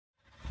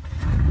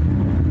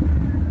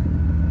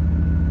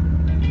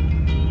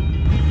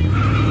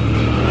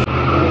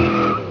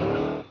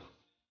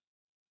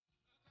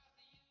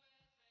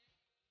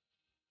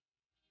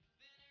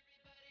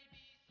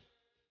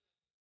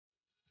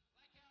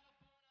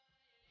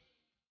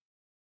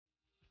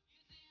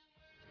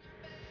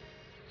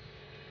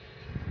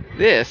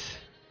This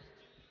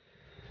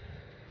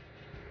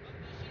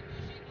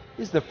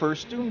is the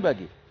first dune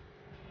buggy.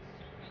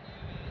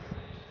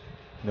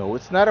 No,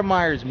 it's not a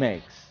Myers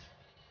Manx.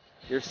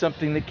 There's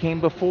something that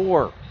came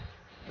before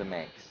the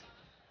Manx.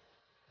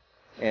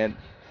 And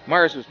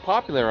Myers was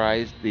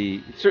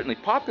certainly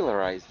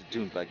popularized the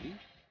dune buggy,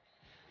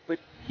 but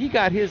he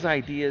got his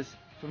ideas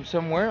from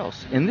somewhere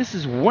else. And this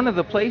is one of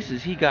the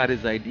places he got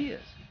his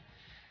ideas.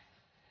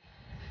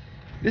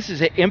 This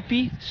is an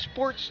EMPI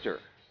Sportster,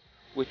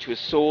 which was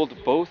sold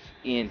both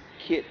in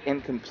kit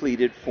and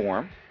completed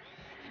form.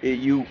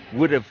 You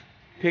would have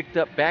picked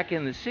up back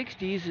in the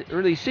 60s,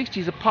 early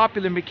 60s, a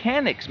Popular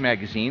Mechanics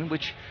magazine,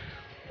 which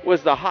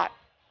was the hot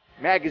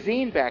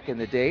magazine back in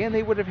the day, and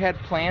they would have had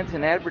plans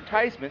and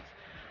advertisements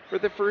for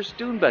the first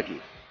dune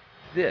buggy.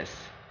 This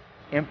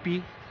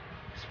EMPI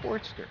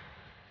Sportster.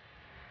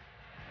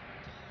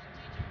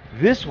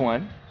 This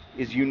one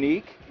is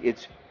unique,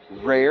 it's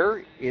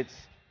rare, it's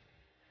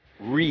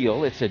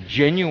real, it's a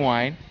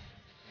genuine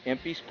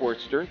EMPI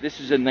Sportster. This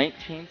is a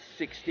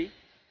 1960.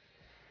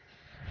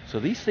 So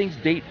these things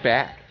date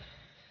back.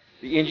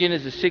 The engine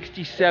is a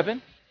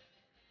 67.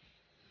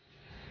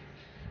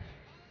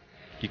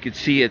 You can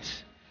see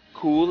it's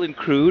cool and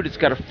crude. It's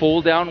got a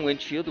fold down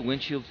windshield. The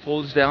windshield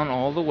folds down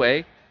all the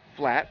way,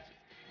 flat.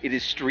 It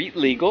is street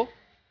legal.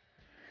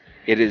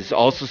 It is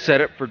also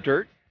set up for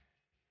dirt.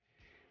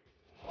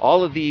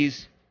 All of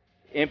these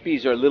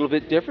EMPIs are a little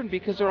bit different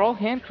because they're all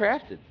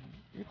handcrafted.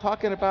 You're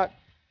talking about,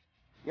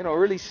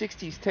 early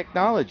 60s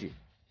technology.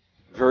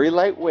 Very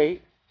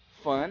lightweight,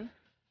 fun,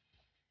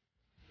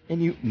 and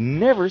you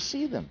never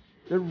see them.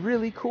 They're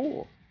really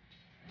cool.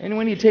 And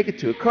when you take it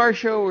to a car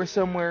show or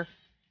somewhere,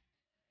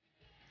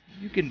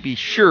 you can be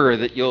sure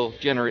that you'll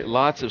generate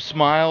lots of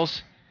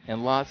smiles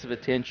and lots of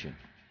attention.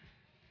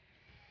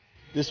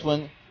 This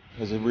one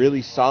has a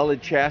really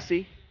solid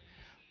chassis,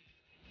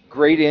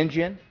 great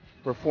engine,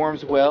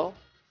 performs well.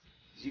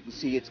 As you can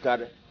see, it's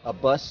got a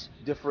bus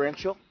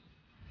differential.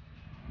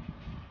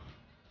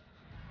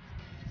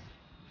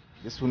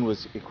 This one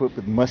was equipped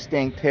with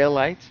Mustang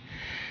taillights.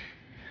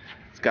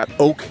 It's got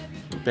oak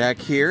back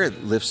here.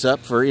 It lifts up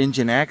for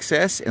engine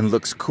access and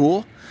looks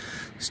cool.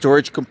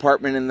 Storage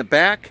compartment in the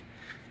back.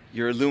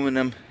 Your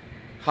aluminum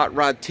hot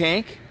rod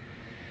tank.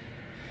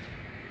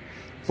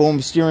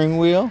 Foam steering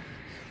wheel.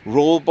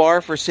 Roll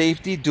bar for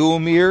safety. Dual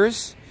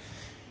mirrors.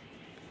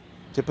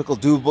 Typical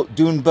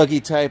dune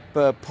buggy type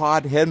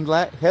pod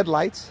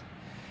headlights.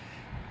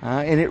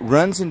 And it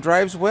runs and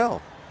drives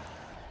well.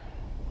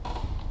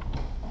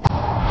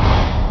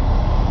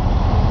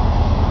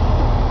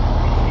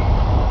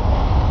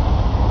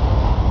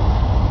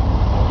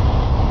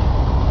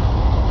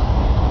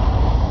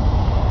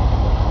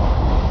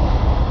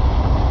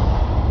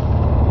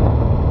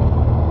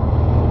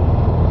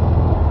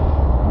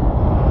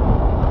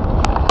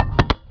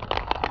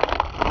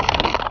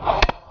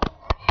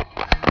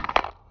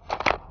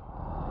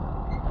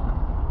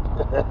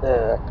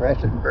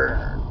 Crash and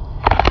burn.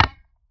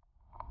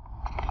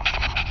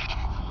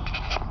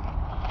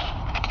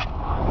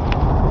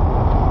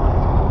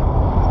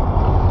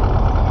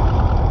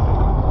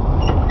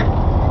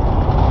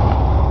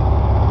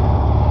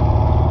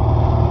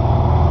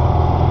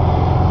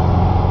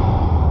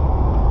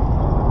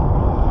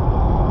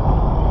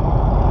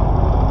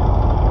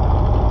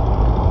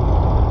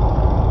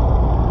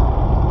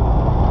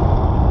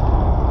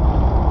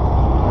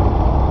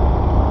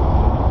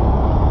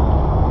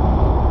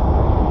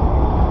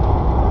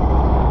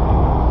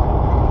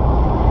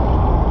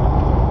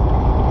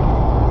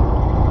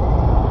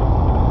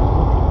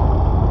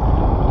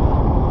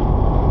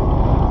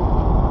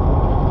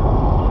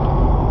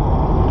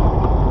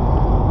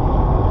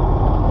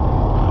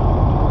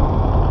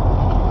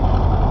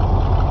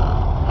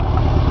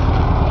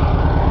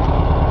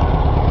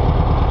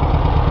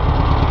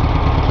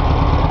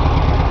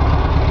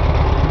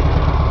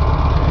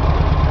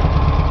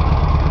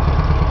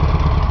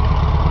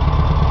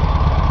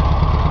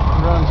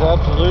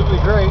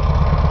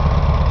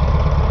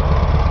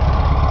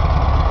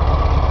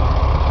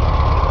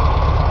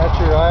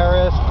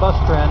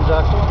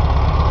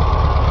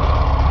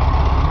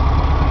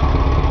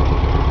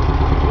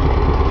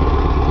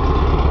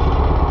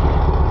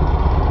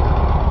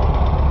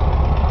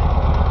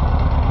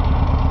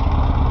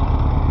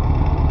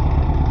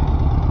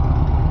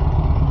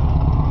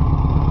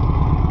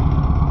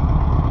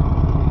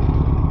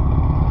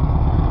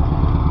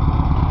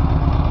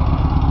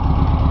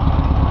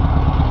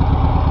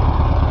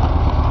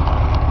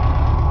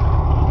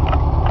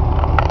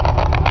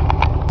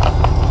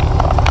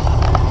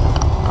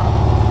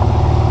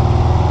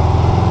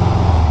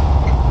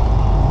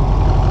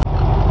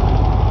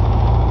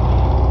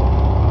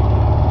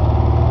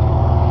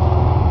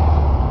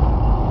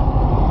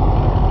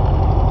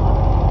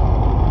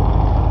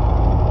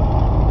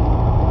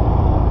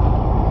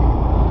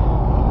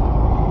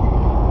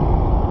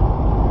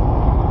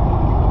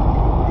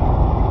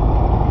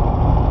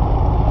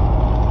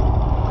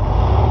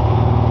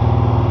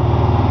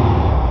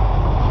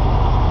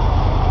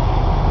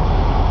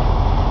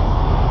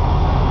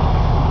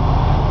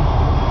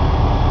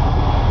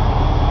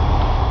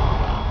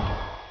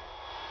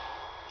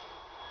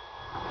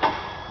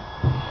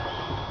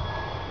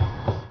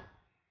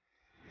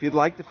 If you'd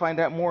like to find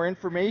out more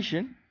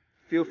information,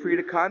 feel free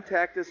to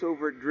contact us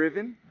over at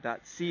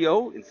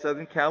driven.co in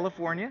Southern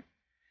California.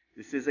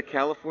 This is a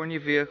California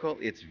vehicle.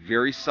 It's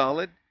very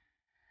solid.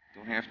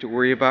 Don't have to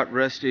worry about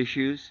rust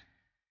issues.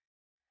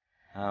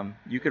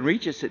 You can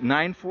reach us at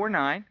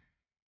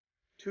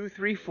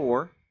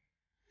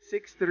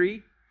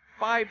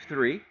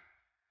 949-234-6353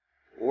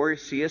 or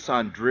see us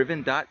on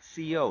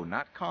driven.co,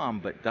 not com,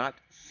 but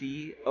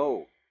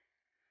 .co.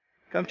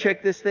 Come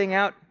check this thing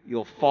out.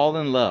 You'll fall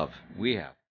in love. We have.